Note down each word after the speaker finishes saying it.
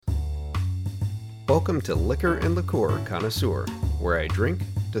Welcome to Liquor and Liqueur Connoisseur, where I drink,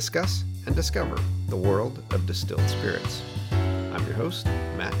 discuss, and discover the world of distilled spirits. I'm your host,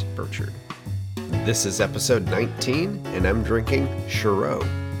 Matt Burchard. This is episode 19, and I'm drinking Chirot.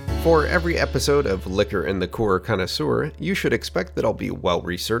 For every episode of Liquor and Liqueur Connoisseur, you should expect that I'll be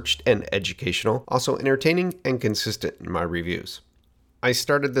well-researched and educational, also entertaining and consistent in my reviews. I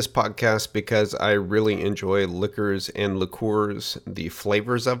started this podcast because I really enjoy liquors and liqueurs, the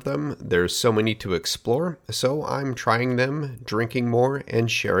flavors of them. There's so many to explore, so I'm trying them, drinking more,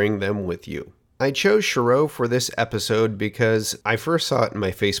 and sharing them with you. I chose Chirot for this episode because I first saw it in my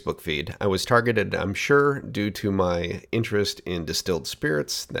Facebook feed. I was targeted, I'm sure, due to my interest in distilled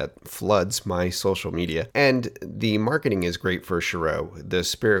spirits that floods my social media. And the marketing is great for Chirot. The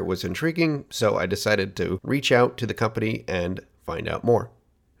spirit was intriguing, so I decided to reach out to the company and find out more.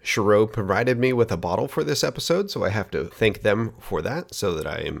 Chirot provided me with a bottle for this episode, so I have to thank them for that so that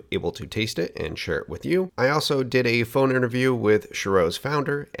I am able to taste it and share it with you. I also did a phone interview with Chirot's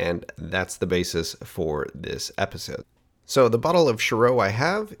founder, and that's the basis for this episode. So the bottle of Chirot I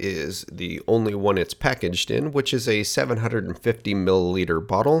have is the only one it's packaged in, which is a 750 milliliter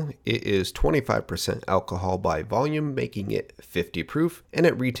bottle. It is 25% alcohol by volume, making it 50 proof, and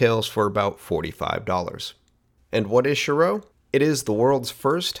it retails for about $45. And what is Chirot? It is the world's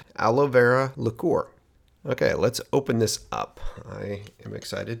first aloe vera liqueur. Okay, let's open this up. I am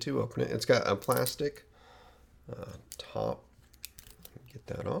excited to open it. It's got a plastic top. Get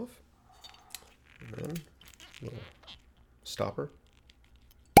that off. And then a little stopper.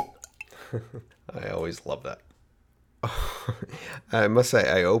 I always love that. I must say,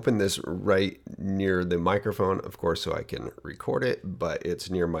 I opened this right near the microphone, of course, so I can record it, but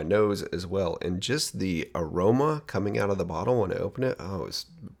it's near my nose as well. And just the aroma coming out of the bottle when I open it, it's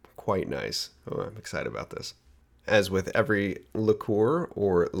quite nice. I'm excited about this. As with every liqueur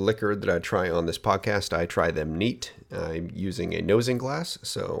or liquor that I try on this podcast, I try them neat. I'm using a nosing glass,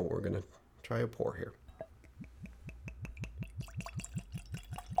 so we're going to try a pour here.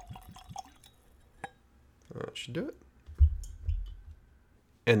 That should do it.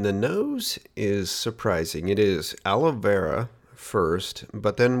 And the nose is surprising. It is aloe vera first,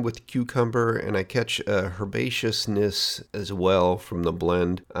 but then with cucumber, and I catch a herbaceousness as well from the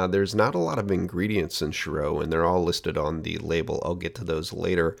blend. There's not a lot of ingredients in Chirot, and they're all listed on the label. I'll get to those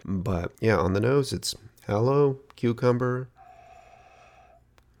later. But yeah, on the nose, it's aloe, cucumber.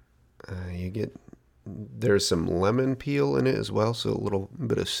 There's some lemon peel in it as well, so a little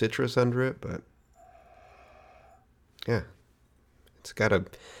bit of citrus under it, but yeah. It's got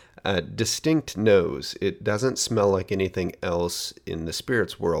a distinct nose. It doesn't smell like anything else in the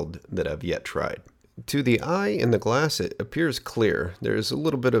spirits world that I've yet tried. To the eye in the glass, it appears clear. There's a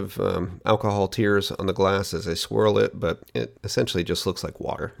little bit of alcohol tears on the glass as I swirl it, but it essentially just looks like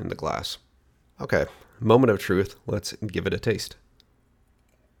water in the glass. Okay, moment of truth. Let's give it a taste.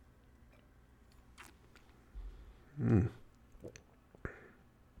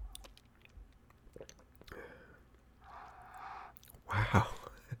 Wow,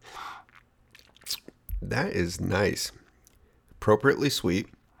 that is nice. Appropriately sweet.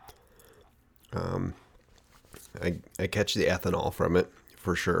 I catch the ethanol from it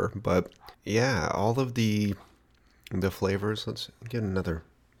for sure, but yeah, all of the flavors. Let's get another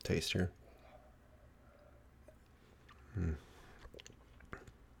taste here.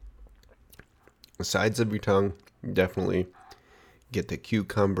 The sides of your tongue definitely get the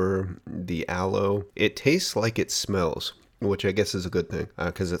cucumber, the aloe. It tastes like it smells, which I guess is a good thing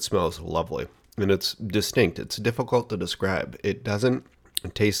because it smells lovely. And it's distinct. It's difficult to describe. It doesn't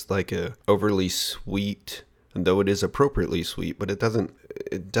taste like a overly sweet, though it is appropriately sweet, but it doesn't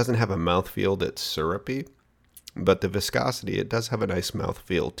have a mouthfeel that's syrupy. But the viscosity, it does have a nice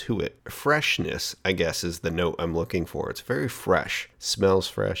mouthfeel to it. Freshness, I guess, is the note I'm looking for. It's very fresh. Smells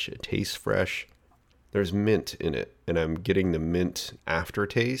fresh. It tastes fresh. There's mint in it, and I'm getting the mint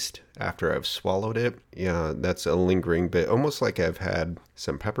aftertaste after I've swallowed it. Yeah, that's a lingering bit, almost like I've had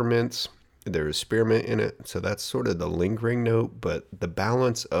some peppermints. There's spearmint in it, so that's sort of the lingering note, but the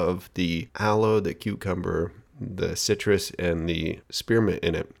balance of the aloe, the cucumber, the citrus, and the spearmint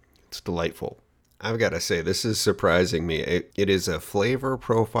in it, it's delightful. I've got to say, this is surprising me. It is a flavor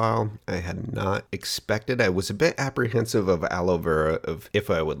profile I had not expected. I was a bit apprehensive of aloe vera, of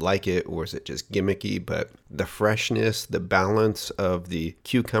if I would like it, or is it just gimmicky, but the freshness, the balance of the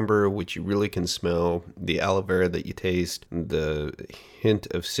cucumber, which you really can smell, the aloe vera that you taste, the hint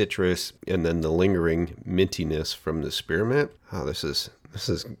of citrus, and then the lingering mintiness from the spearmint. Oh, this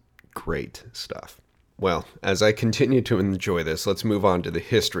is great stuff. Well, as I continue to enjoy this, let's move on to the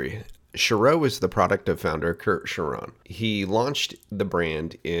history. Chirreau is the product of founder Kurt Charron. He launched the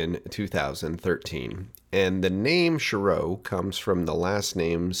brand in 2013, and the name Chirreau comes from the last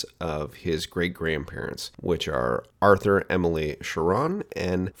names of his great-grandparents, which are Arthur Emily Charron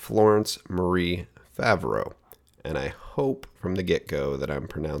and Florence Marie Favreau. And I hope from the get-go that I'm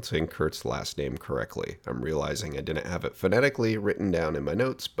pronouncing Kurt's last name correctly. I'm realizing I didn't have it phonetically written down in my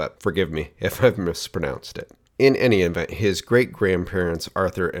notes, but forgive me if I've mispronounced it. In any event, his great-grandparents,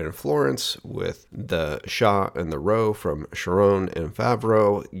 Arthur and Florence, with the Cha and the Roe from Charron and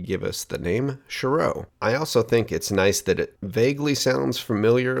Favreau, give us the name Chirreau. I also think it's nice that it vaguely sounds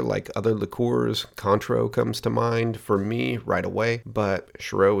familiar, like other liqueurs. Cointreau comes to mind for me right away, but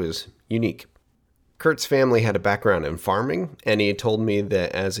Chirreau is unique. Kurt's family had a background in farming, and he told me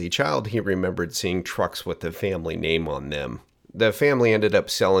that as a child he remembered seeing trucks with the family name on them. The family ended up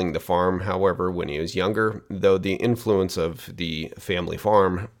selling the farm, however, when he was younger, though the influence of the family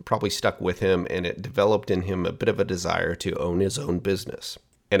farm probably stuck with him, and it developed in him a bit of a desire to own his own business.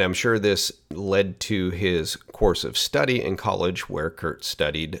 And I'm sure this led to his course of study in college, where Kurt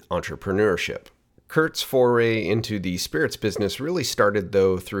studied entrepreneurship. Kurt's foray into the spirits business really started,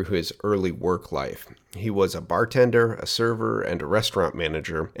 though, through his early work life. He was a bartender, a server, and a restaurant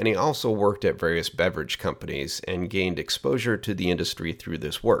manager, and he also worked at various beverage companies and gained exposure to the industry through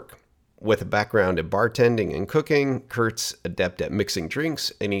this work. With a background in bartending and cooking, Kurt's adept at mixing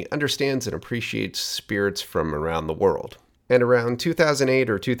drinks, and he understands and appreciates spirits from around the world. And around 2008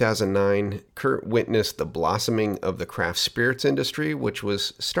 or 2009, Kurt witnessed the blossoming of the craft spirits industry, which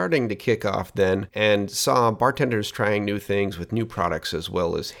was starting to kick off then, and saw bartenders trying new things with new products as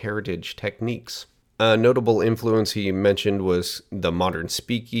well as heritage techniques. A notable influence he mentioned was the modern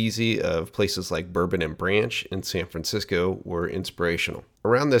speakeasy of places like Bourbon and Branch in San Francisco were inspirational.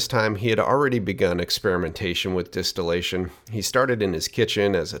 Around this time, he had already begun experimentation with distillation. He started in his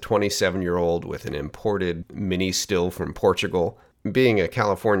kitchen as a 27-year-old with an imported mini still from Portugal. Being a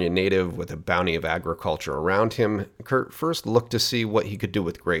California native with a bounty of agriculture around him, Kurt first looked to see what he could do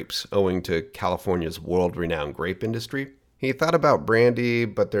with grapes, owing to California's world-renowned grape industry. He thought about brandy,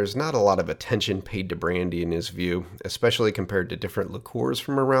 but there's not a lot of attention paid to brandy in his view, especially compared to different liqueurs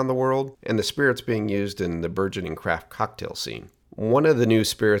from around the world and the spirits being used in the burgeoning craft cocktail scene. One of the new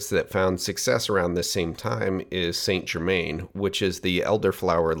spirits that found success around this same time is Saint Germain, which is the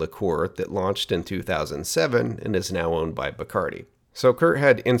elderflower liqueur that launched in 2007 and is now owned by Bacardi. So Kurt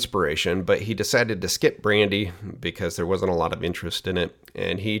had inspiration, but he decided to skip brandy because there wasn't a lot of interest in it,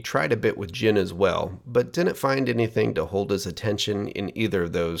 and he tried a bit with gin as well, but didn't find anything to hold his attention in either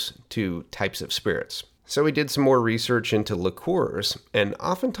of those two types of spirits. So he did some more research into liqueurs, and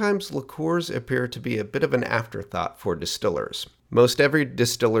oftentimes liqueurs appear to be a bit of an afterthought for distillers. Most every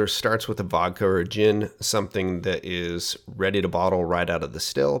distiller starts with a vodka or a gin, something that is ready to bottle right out of the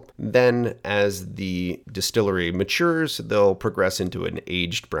still. Then, as the distillery matures, they'll progress into an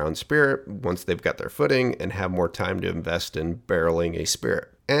aged brown spirit once they've got their footing and have more time to invest in barreling a spirit.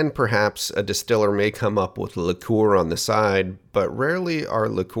 And perhaps a distiller may come up with liqueur on the side, but rarely are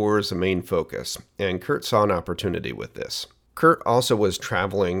liqueurs a main focus, and Kurt saw an opportunity with this. Kurt also was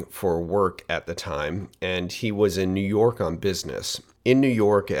traveling for work at the time, and he was in New York on business. In New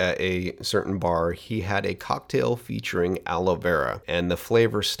York at a certain bar, he had a cocktail featuring aloe vera, and the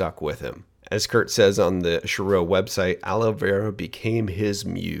flavor stuck with him. As Kurt says on the Chirreau website, aloe vera became his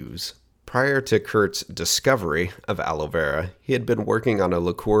muse. Prior to Kurt's discovery of aloe vera, he had been working on a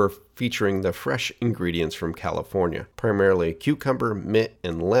liqueur featuring the fresh ingredients from California, primarily cucumber, mint,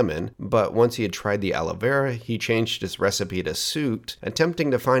 and lemon, but once he had tried the aloe vera, he changed his recipe to suit,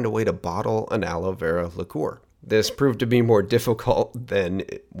 attempting to find a way to bottle an aloe vera liqueur. This proved to be more difficult than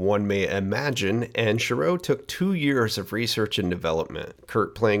one may imagine, and Chirreau took 2 years of research and development,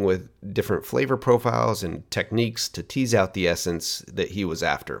 Kurt playing with different flavor profiles and techniques to tease out the essence that he was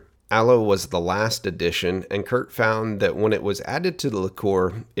after. Aloe was the last addition, and Kurt found that when it was added to the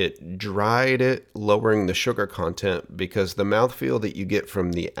liqueur, it dried it, lowering the sugar content because the mouthfeel that you get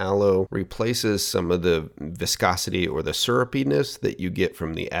from the aloe replaces some of the viscosity or the syrupiness that you get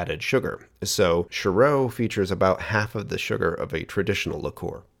from the added sugar. So Chirreau features about half of the sugar of a traditional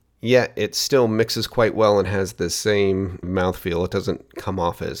liqueur. Yet it still mixes quite well and has the same mouthfeel. It doesn't come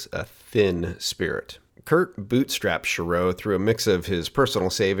off as a thin spirit. Kurt bootstrapped Chirreau through a mix of his personal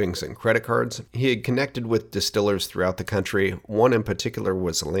savings and credit cards. He had connected with distillers throughout the country. One in particular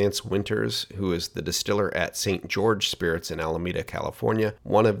was Lance Winters, who is the distiller at St. George Spirits in Alameda, California,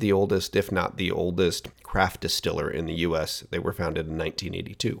 one of the oldest, if not the oldest, craft distiller in the U.S. They were founded in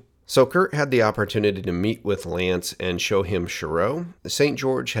 1982. So Kurt had the opportunity to meet with Lance and show him Chirot. St.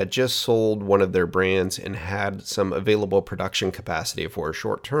 George had just sold one of their brands and had some available production capacity for a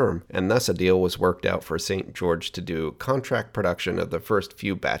short term, and thus a deal was worked out for St. George to do contract production of the first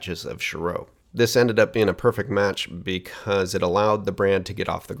few batches of Chirot. This ended up being a perfect match because it allowed the brand to get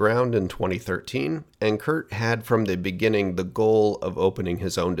off the ground in 2013, and Kurt had from the beginning the goal of opening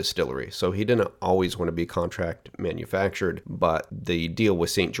his own distillery, so he didn't always want to be contract manufactured, but the deal with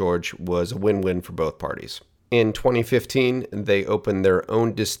St. George was a win-win for both parties. In 2015, they opened their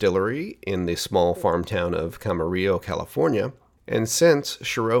own distillery in the small farm town of Camarillo, California. And since,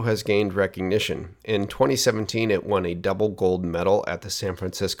 Chirot has gained recognition. In 2017, it won a double gold medal at the San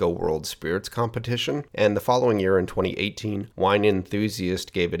Francisco World Spirits Competition, and the following year in 2018, Wine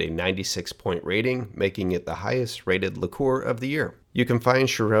Enthusiast gave it a 96-point rating, making it the highest rated liqueur of the year. You can find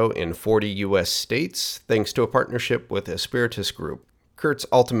Chirot in 40 U.S. states, thanks to a partnership with Espiritus Group. Kurt's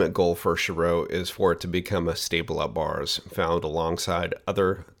ultimate goal for Chirot is for it to become a staple at bars, found alongside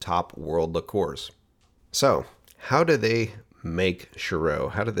other top world liqueurs. So, how do they make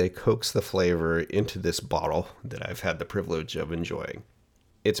Chirot? How do they coax the flavor into this bottle that I've had the privilege of enjoying?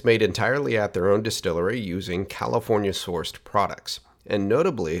 It's made entirely at their own distillery using California-sourced products. And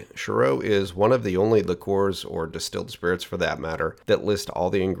notably, Chirot is one of the only liqueurs, or distilled spirits for that matter, that list all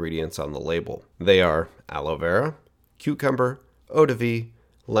the ingredients on the label. They are aloe vera, cucumber, eau de vie,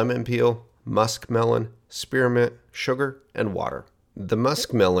 lemon peel, muskmelon, spearmint, sugar, and water. The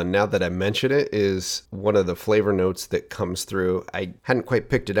muskmelon, now that I mention it, is one of the flavor notes that comes through. I hadn't quite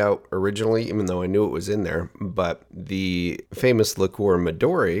picked it out originally, even though I knew it was in there, but the famous liqueur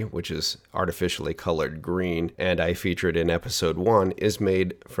Midori, which is artificially colored green, and I featured in episode 1, is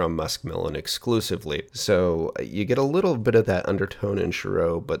made from muskmelon exclusively. So you get a little bit of that undertone in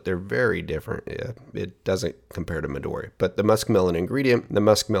Chirot, but they're very different. It doesn't compare to Midori. But the muskmelon ingredient, the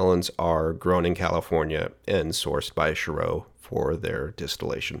muskmelons are grown in California and sourced by Chirot for their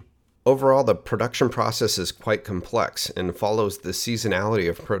distillation. Overall, the production process is quite complex and follows the seasonality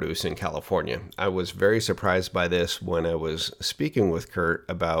of produce in California. I was very surprised by this when I was speaking with Kurt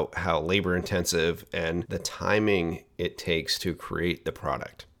about how labor-intensive and the timing it takes to create the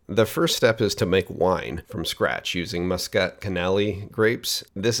product. The first step is to make wine from scratch using Muscat Canelli grapes.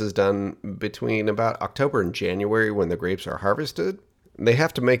 This is done between about October and January when the grapes are harvested. They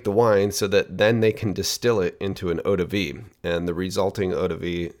have to make the wine so that then they can distill it into an eau de vie, and the resulting eau de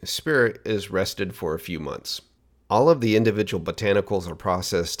vie spirit is rested for a few months. All of the individual botanicals are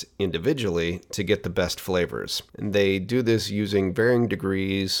processed individually to get the best flavors. And they do this using varying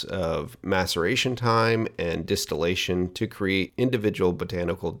degrees of maceration time and distillation to create individual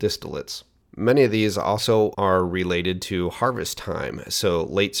botanical distillates. Many of these also are related to harvest time. So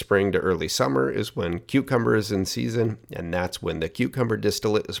late spring to early summer is when cucumber is in season, and that's when the cucumber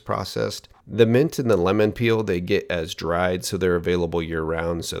distillate is processed. The mint and the lemon peel, they get as dried, so they're available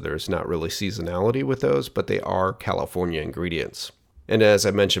year-round, so there's not really seasonality with those, but they are California ingredients. And as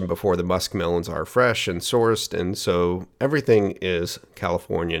I mentioned before, the muskmelons are fresh and sourced, and so everything is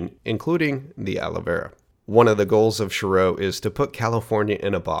Californian, including the aloe vera. One of the goals of Chirot is to put California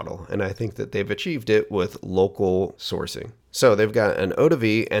in a bottle, and I think that they've achieved it with local sourcing. So they've got an eau de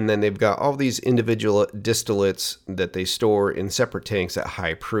vie, and then they've got all these individual distillates that they store in separate tanks at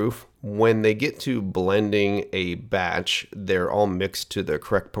high proof. When they get to blending a batch, they're all mixed to the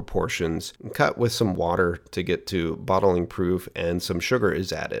correct proportions, cut with some water to get to bottling proof, and some sugar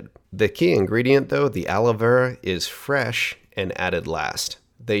is added. The key ingredient, though, the aloe vera, is fresh and added last.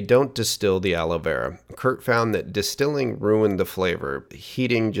 They don't distill the aloe vera. Kurt found that distilling ruined the flavor.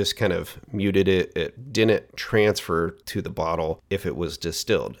 Heating just kind of muted it. It didn't transfer to the bottle if it was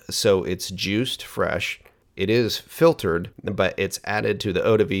distilled. So it's juiced fresh. It is filtered, but it's added to the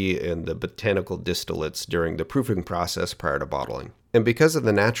eau de vie and the botanical distillates during the proofing process prior to bottling. And because of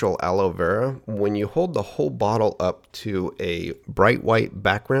the natural aloe vera, when you hold the whole bottle up to a bright white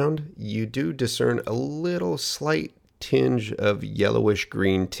background, you do discern a little slight tinge of yellowish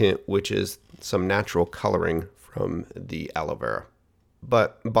green tint, which is some natural coloring from the aloe vera.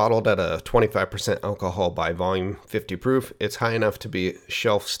 But bottled at a 25% alcohol by volume, 50 proof, it's high enough to be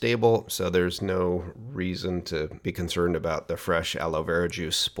shelf stable, so there's no reason to be concerned about the fresh aloe vera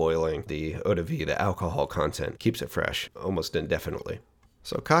juice spoiling the eau de vie. The alcohol content keeps it fresh almost indefinitely.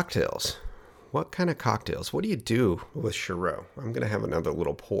 So cocktails. What kind of cocktails? What do you do with Chirot? I'm going to have another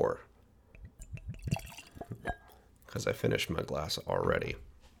little pour, because I finished my glass already.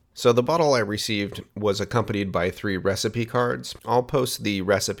 So the bottle I received was accompanied by 3 recipe cards. I'll post the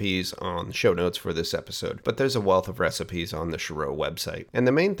recipes on the show notes for this episode, but there's a wealth of recipes on the Chirot website. And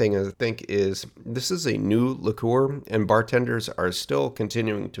the main thing I think is this is a new liqueur and bartenders are still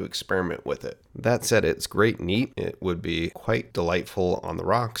continuing to experiment with it. That said, it's great neat. It would be quite delightful on the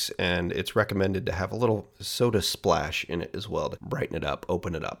rocks, and it's recommended to have a little soda splash in it as well to brighten it up,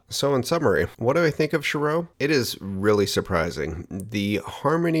 open it up. So in summary, what do I think of Chirot? It is really surprising. The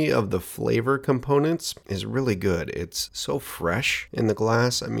harmony of the flavor components is really good. It's so fresh in the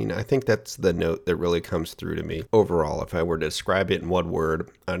glass. I mean, I think that's the note that really comes through to me. Overall, if I were to describe it in one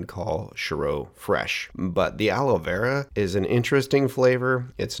word, I'd call Chirot fresh. But the aloe vera is an interesting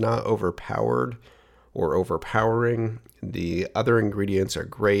flavor. It's not overpowered or overpowering. The other ingredients are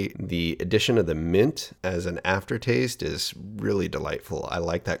great. The addition of the mint as an aftertaste is really delightful. I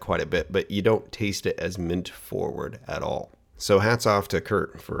like that quite a bit, but you don't taste it as mint forward at all. So hats off to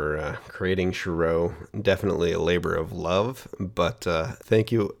Kurt for creating Chirot. Definitely a labor of love, but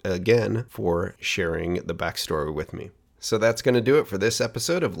thank you again for sharing the backstory with me. So that's going to do it for this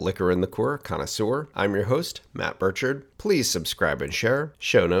episode of Liquor and Liqueur Connoisseur. I'm your host, Matt Burchard. Please subscribe and share.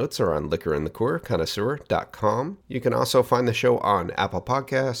 Show notes are on liquorandliqueurconnoisseur.com. You can also find the show on Apple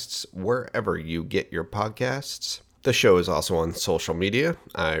Podcasts, wherever you get your podcasts. The show is also on social media.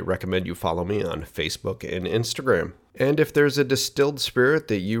 I recommend you follow me on Facebook and Instagram. And if there's a distilled spirit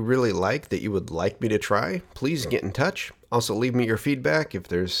that you really like that you would like me to try, please get in touch. Also, leave me your feedback if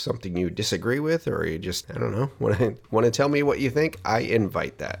there's something you disagree with or you just, I don't know, want to tell me what you think. I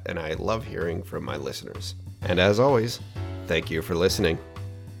invite that, and I love hearing from my listeners. And as always, thank you for listening.